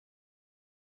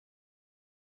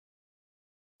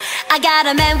I got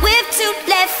a man with two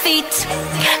left feet,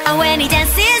 and when he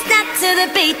dances not to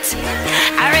the beat,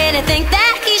 I really think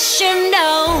that he should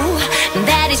know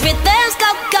that his rhythms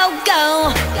go, go,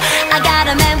 go. I got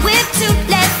a man with two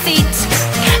left feet,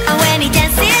 and when he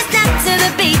dances not to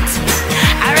the beat,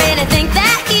 I really think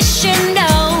that he should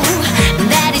know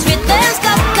that his rhythms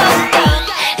go, go,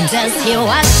 go. Does he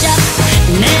watch